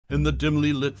In the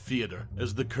dimly lit theater,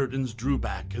 as the curtains drew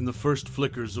back and the first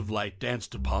flickers of light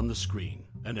danced upon the screen,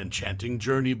 an enchanting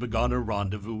journey began a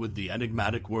rendezvous with the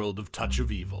enigmatic world of Touch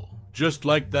of Evil. Just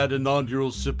like that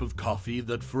inaugural sip of coffee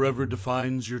that forever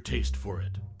defines your taste for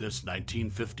it, this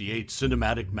 1958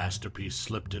 cinematic masterpiece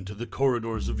slipped into the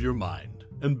corridors of your mind,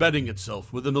 embedding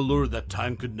itself with an allure that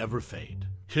time could never fade.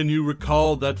 Can you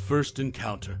recall that first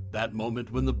encounter, that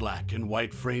moment when the black and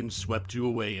white frames swept you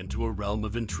away into a realm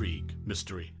of intrigue,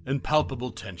 mystery, and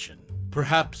palpable tension?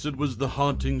 Perhaps it was the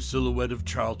haunting silhouette of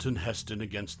Charlton Heston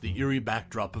against the eerie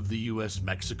backdrop of the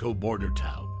U.S.-Mexico border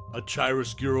town, a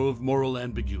chiaroscuro of moral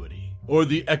ambiguity, or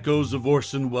the echoes of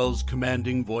Orson Welles'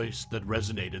 commanding voice that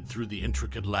resonated through the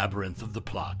intricate labyrinth of the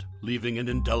plot, leaving an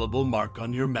indelible mark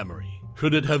on your memory.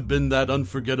 Could it have been that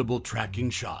unforgettable tracking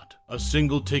shot, a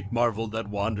single-take marvel that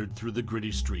wandered through the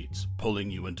gritty streets, pulling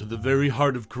you into the very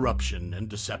heart of corruption and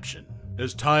deception?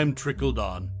 As time trickled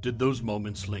on, did those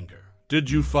moments linger? Did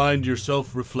you find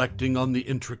yourself reflecting on the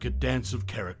intricate dance of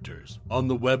characters, on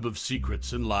the web of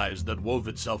secrets and lies that wove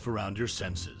itself around your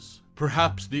senses?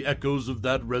 Perhaps the echoes of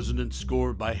that resonant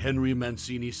score by Henry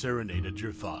Mancini serenaded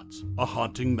your thoughts, a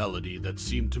haunting melody that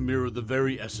seemed to mirror the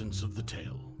very essence of the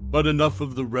tale. But enough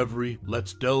of the reverie,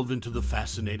 let's delve into the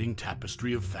fascinating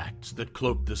tapestry of facts that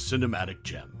cloak this cinematic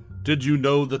gem. Did you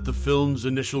know that the film's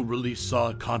initial release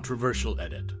saw a controversial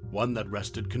edit, one that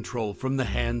wrested control from the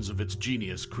hands of its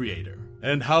genius creator?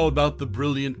 And how about the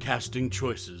brilliant casting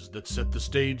choices that set the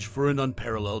stage for an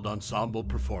unparalleled ensemble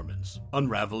performance,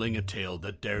 unraveling a tale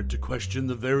that dared to question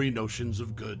the very notions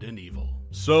of good and evil?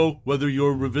 So, whether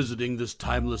you're revisiting this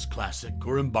timeless classic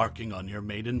or embarking on your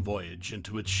maiden voyage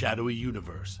into its shadowy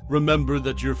universe, remember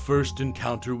that your first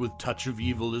encounter with Touch of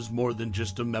Evil is more than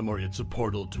just a memory, it's a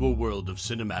portal to a world of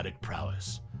cinematic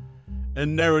prowess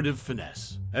and narrative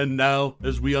finesse. And now,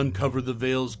 as we uncover the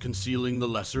veils concealing the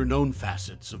lesser-known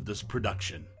facets of this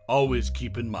production, always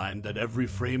keep in mind that every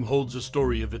frame holds a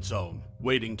story of its own,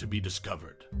 waiting to be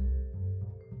discovered.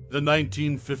 The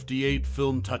 1958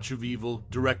 film Touch of Evil,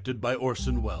 directed by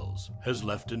Orson Welles, has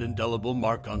left an indelible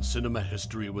mark on cinema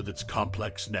history with its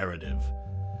complex narrative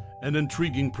and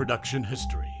intriguing production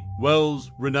history.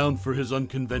 Welles, renowned for his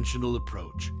unconventional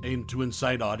approach, aimed to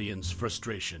incite audience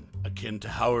frustration, akin to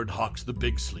Howard Hawks' The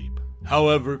Big Sleep.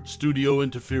 However, studio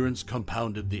interference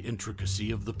compounded the intricacy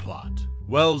of the plot.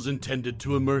 Welles intended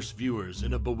to immerse viewers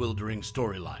in a bewildering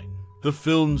storyline. The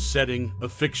film's setting, a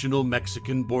fictional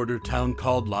Mexican border town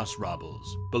called Los Rabos,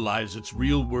 belies its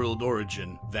real-world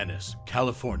origin, Venice,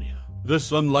 California.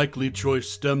 This unlikely choice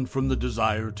stemmed from the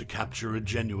desire to capture a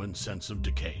genuine sense of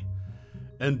decay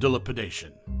and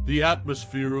dilapidation. The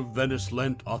atmosphere of Venice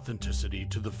lent authenticity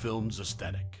to the film's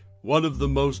aesthetic. One of the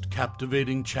most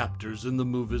captivating chapters in the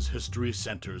movie's history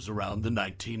centers around the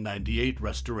 1998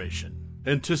 restoration.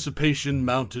 Anticipation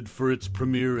mounted for its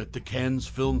premiere at the Cannes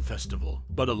Film Festival,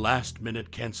 but a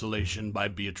last-minute cancellation by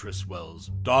Beatrice Welles,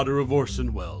 daughter of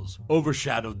Orson Welles,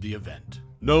 overshadowed the event.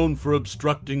 Known for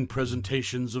obstructing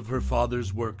presentations of her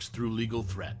father's works through legal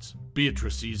threats,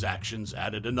 Beatrice's actions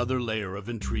added another layer of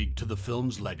intrigue to the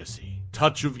film's legacy.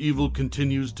 Touch of Evil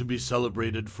continues to be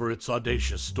celebrated for its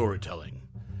audacious storytelling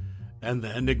and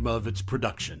the enigma of its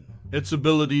production. Its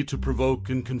ability to provoke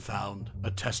and confound,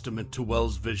 a testament to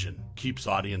Welles' vision, keeps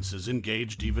audiences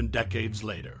engaged even decades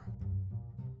later.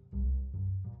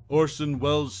 Orson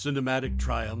Welles' cinematic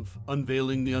triumph,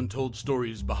 unveiling the untold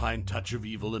stories behind Touch of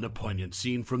Evil in a poignant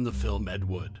scene from the film Ed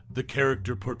Wood. The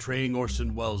character portraying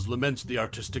Orson Welles laments the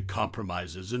artistic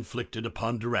compromises inflicted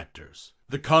upon directors.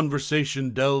 The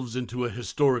conversation delves into a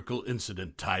historical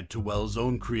incident tied to Welles'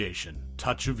 own creation,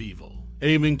 Touch of Evil.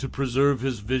 Aiming to preserve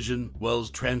his vision, Welles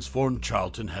transformed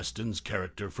Charlton Heston's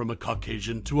character from a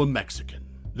Caucasian to a Mexican.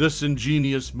 This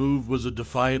ingenious move was a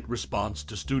defiant response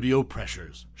to studio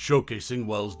pressures, showcasing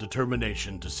Welles'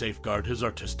 determination to safeguard his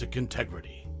artistic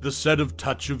integrity. The set of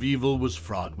Touch of Evil was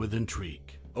fraught with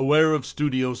intrigue. Aware of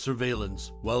studio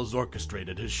surveillance, Welles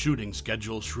orchestrated his shooting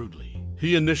schedule shrewdly.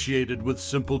 He initiated with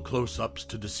simple close-ups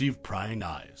to deceive prying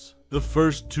eyes. The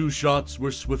first 2 shots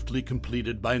were swiftly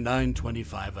completed by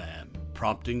 9:25 a.m.,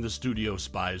 prompting the studio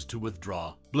spies to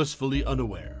withdraw, blissfully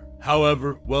unaware.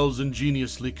 However, Welles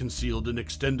ingeniously concealed an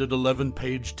extended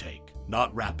 11-page take,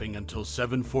 not wrapping until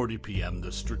 7:40 p.m.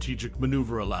 This strategic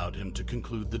maneuver allowed him to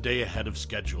conclude the day ahead of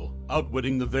schedule,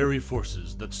 outwitting the very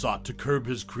forces that sought to curb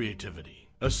his creativity.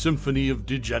 A symphony of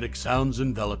diegetic sounds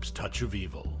envelops Touch of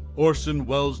Evil. Orson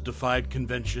Welles defied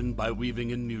convention by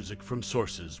weaving in music from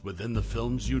sources within the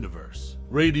film's universe.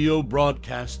 Radio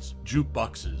broadcasts,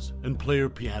 jukeboxes, and player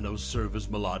pianos serve as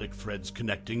melodic threads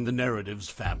connecting the narrative's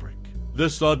fabric.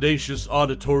 This audacious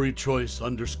auditory choice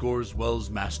underscores Wells'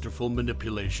 masterful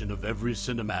manipulation of every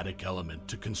cinematic element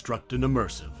to construct an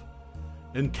immersive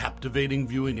and captivating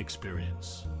viewing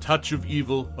experience. Touch of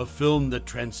Evil, a film that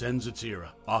transcends its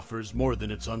era, offers more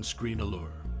than its on-screen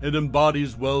allure. It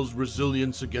embodies Wells'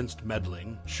 resilience against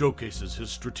meddling, showcases his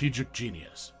strategic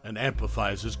genius, and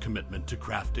amplifies his commitment to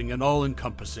crafting an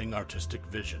all-encompassing artistic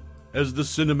vision. As the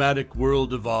cinematic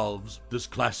world evolves, this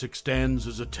classic stands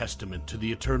as a testament to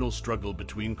the eternal struggle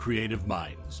between creative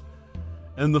minds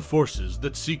and the forces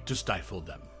that seek to stifle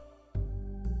them.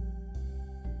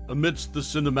 Amidst the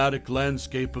cinematic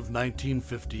landscape of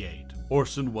 1958,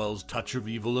 Orson Welles' Touch of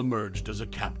Evil emerged as a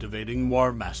captivating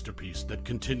noir masterpiece that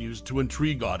continues to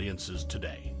intrigue audiences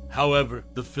today. However,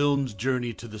 the film's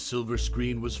journey to the silver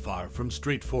screen was far from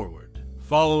straightforward.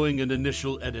 Following an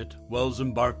initial edit, Welles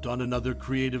embarked on another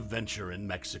creative venture in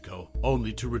Mexico,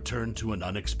 only to return to an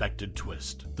unexpected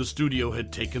twist. The studio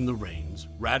had taken the reins,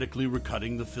 radically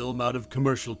recutting the film out of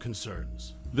commercial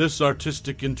concerns. This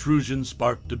artistic intrusion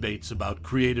sparked debates about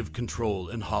creative control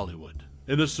in Hollywood.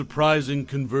 In a surprising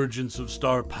convergence of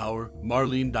star power,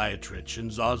 Marlene Dietrich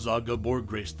and Zsa Zsa Gabor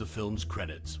graced the film's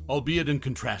credits, albeit in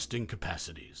contrasting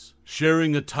capacities.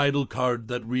 Sharing a title card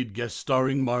that read guest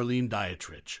starring Marlene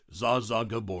Dietrich, Zsa Zsa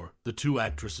Gabor, the two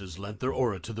actresses lent their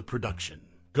aura to the production.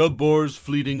 Gabor's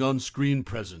fleeting on-screen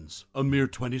presence, a mere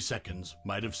 20 seconds,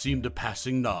 might have seemed a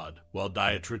passing nod, while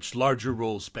Dietrich's larger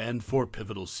role spanned 4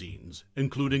 pivotal scenes,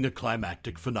 including a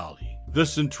climactic finale.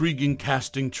 This intriguing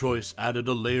casting choice added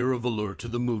a layer of allure to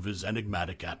the movie's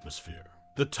enigmatic atmosphere.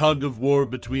 The tug-of-war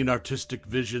between artistic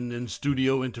vision and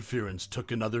studio interference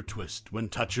took another twist when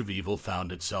Touch of Evil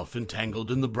found itself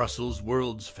entangled in the Brussels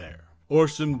World's Fair.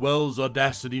 Orson Welles'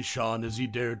 audacity shone as he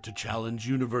dared to challenge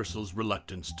Universal's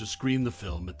reluctance to screen the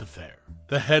film at the fair.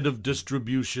 The head of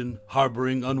distribution,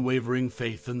 harboring unwavering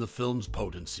faith in the film's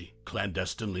potency,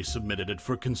 clandestinely submitted it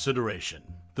for consideration.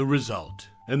 The result: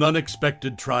 an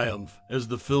unexpected triumph as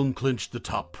the film clinched the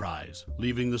top prize,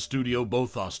 leaving the studio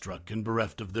both awestruck and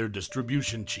bereft of their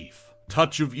distribution chief.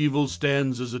 Touch of Evil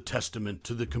stands as a testament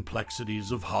to the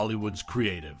complexities of Hollywood's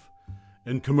creative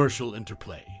and commercial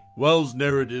interplay. Welles'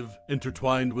 narrative,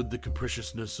 intertwined with the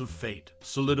capriciousness of fate,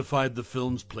 solidified the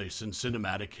film's place in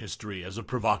cinematic history as a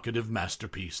provocative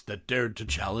masterpiece that dared to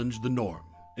challenge the norm.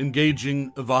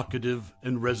 Engaging, evocative,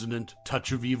 and resonant,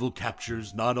 Touch of Evil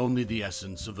captures not only the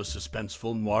essence of a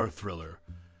suspenseful noir thriller,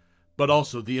 but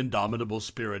also the indomitable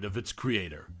spirit of its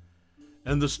creator,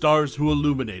 and the stars who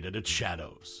illuminated its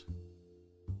shadows.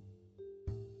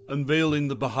 Unveiling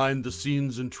the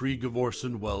behind-the-scenes intrigue of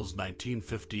Orson Welles'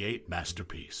 1958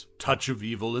 masterpiece, Touch of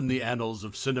Evil in the annals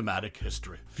of cinematic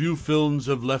history. Few films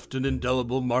have left an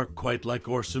indelible mark quite like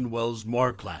Orson Welles'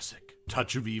 noir classic,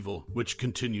 Touch of Evil, which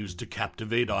continues to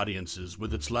captivate audiences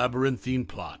with its labyrinthine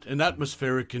plot and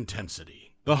atmospheric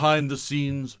intensity. Behind the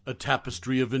scenes, a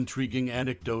tapestry of intriguing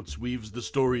anecdotes weaves the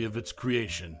story of its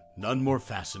creation, none more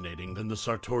fascinating than the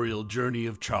sartorial journey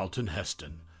of Charlton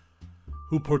Heston,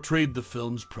 who portrayed the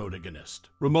film's protagonist,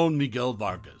 Ramon Miguel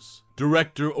Vargas.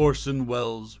 Director Orson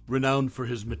Welles, renowned for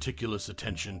his meticulous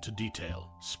attention to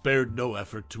detail, spared no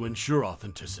effort to ensure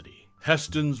authenticity.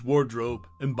 Heston's wardrobe,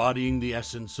 embodying the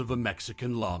essence of a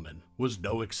Mexican lawman, was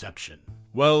no exception.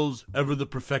 Welles, ever the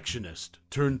perfectionist,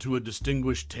 turned to a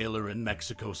distinguished tailor in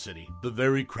Mexico City, the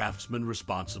very craftsman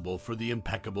responsible for the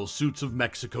impeccable suits of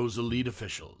Mexico's elite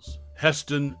officials.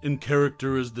 Heston, in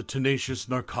character as the tenacious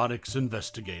narcotics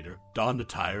investigator, donned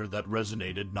attire that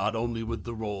resonated not only with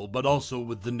the role but also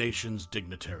with the nation's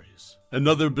dignitaries.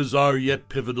 Another bizarre yet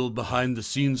pivotal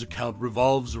behind-the-scenes account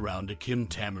revolves around Akim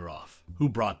Tamiroff, who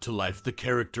brought to life the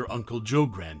character Uncle Joe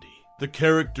Grandi. The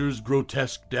character's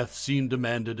grotesque death scene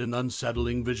demanded an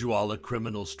unsettling visual: a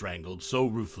criminal strangled so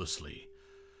ruthlessly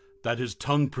that his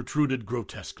tongue protruded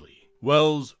grotesquely.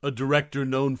 Welles, a director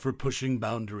known for pushing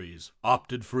boundaries,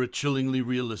 opted for a chillingly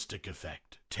realistic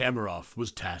effect. Tamiroff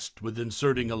was tasked with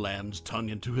inserting a lamb's tongue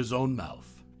into his own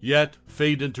mouth. Yet,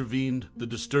 fate intervened, the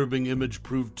disturbing image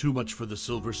proved too much for the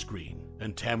silver screen,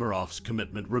 and Tamiroff's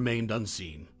commitment remained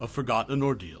unseen, a forgotten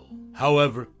ordeal.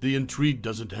 However, the intrigue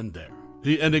doesn't end there.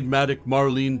 The enigmatic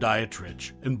Marlene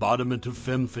Dietrich, embodiment of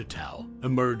femme fatale,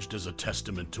 emerged as a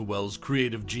testament to Welles'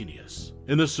 creative genius.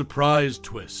 In a surprise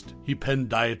twist, he penned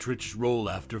Dietrich's role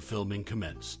after filming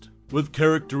commenced. With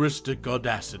characteristic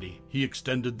audacity, he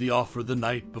extended the offer the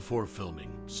night before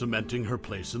filming, cementing her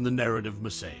place in the narrative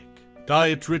mosaic.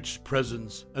 Dietrich's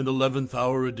presence, an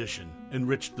 11th-hour addition,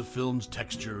 enriched the film's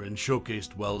texture and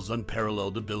showcased Welles'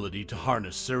 unparalleled ability to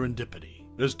harness serendipity.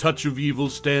 As Touch of Evil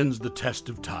stands the test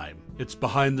of time, its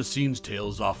behind-the-scenes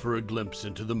tales offer a glimpse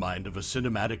into the mind of a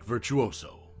cinematic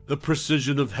virtuoso. The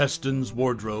precision of Heston's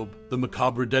wardrobe, the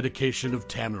macabre dedication of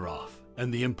Tamiroff,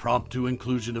 and the impromptu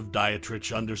inclusion of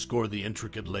Dietrich underscore the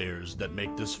intricate layers that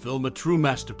make this film a true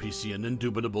masterpiece and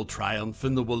indubitable triumph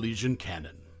in the Wallisian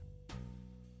canon.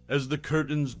 As the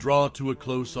curtains draw to a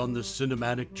close on this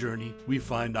cinematic journey, we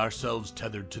find ourselves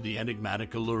tethered to the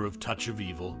enigmatic allure of Touch of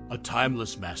Evil, a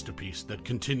timeless masterpiece that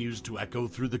continues to echo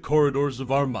through the corridors of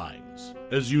our minds.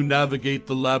 As you navigate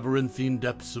the labyrinthine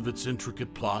depths of its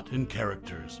intricate plot and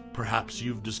characters, perhaps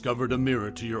you've discovered a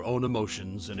mirror to your own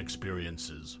emotions and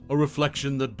experiences, a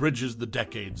reflection that bridges the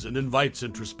decades and invites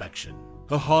introspection.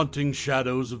 The haunting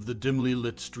shadows of the dimly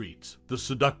lit streets, the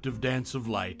seductive dance of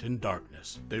light and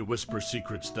darkness, they whisper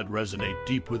secrets that resonate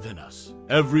deep within us.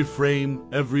 Every frame,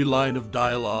 every line of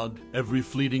dialogue, every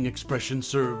fleeting expression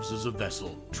serves as a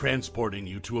vessel, transporting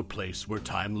you to a place where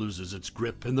time loses its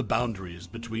grip and the boundaries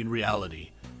between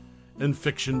reality and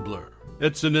fiction blur.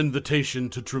 It's an invitation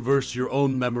to traverse your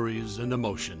own memories and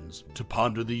emotions, to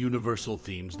ponder the universal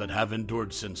themes that have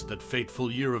endured since that fateful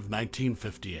year of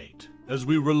 1958. As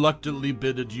we reluctantly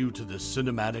bid adieu to this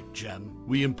cinematic gem,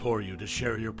 we implore you to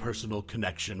share your personal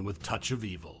connection with Touch of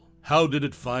Evil. How did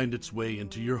it find its way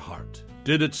into your heart?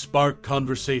 Did it spark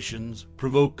conversations,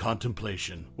 provoke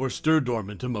contemplation, or stir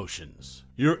dormant emotions?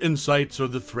 Your insights are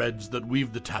the threads that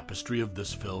weave the tapestry of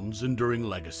this film's enduring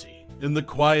legacy. In the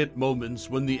quiet moments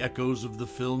when the echoes of the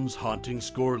film's haunting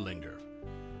score linger,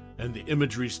 and the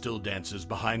imagery still dances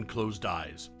behind closed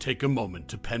eyes, take a moment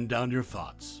to pen down your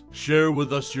thoughts. Share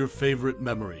with us your favorite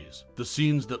memories, the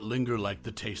scenes that linger like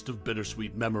the taste of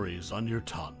bittersweet memories on your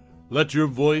tongue. Let your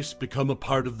voice become a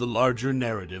part of the larger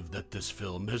narrative that this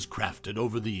film has crafted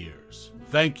over the years.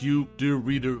 Thank you, dear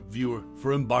reader, viewer,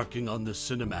 for embarking on this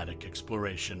cinematic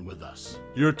exploration with us.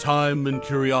 Your time and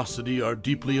curiosity are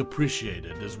deeply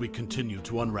appreciated as we continue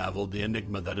to unravel the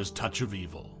enigma that is Touch of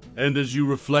Evil. And as you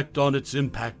reflect on its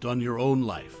impact on your own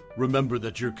life, remember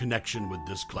that your connection with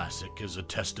this classic is a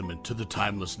testament to the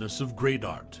timelessness of great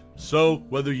art. So,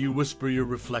 whether you whisper your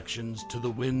reflections to the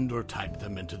wind or type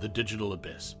them into the digital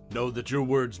abyss, know that your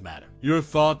words matter. Your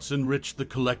thoughts enrich the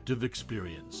collective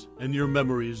experience, and your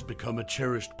memories become a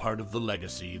cherished part of the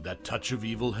legacy that Touch of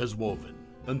Evil has woven.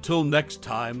 Until next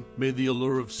time, may the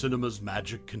allure of cinema's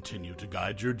magic continue to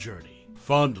guide your journey.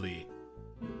 Fondly,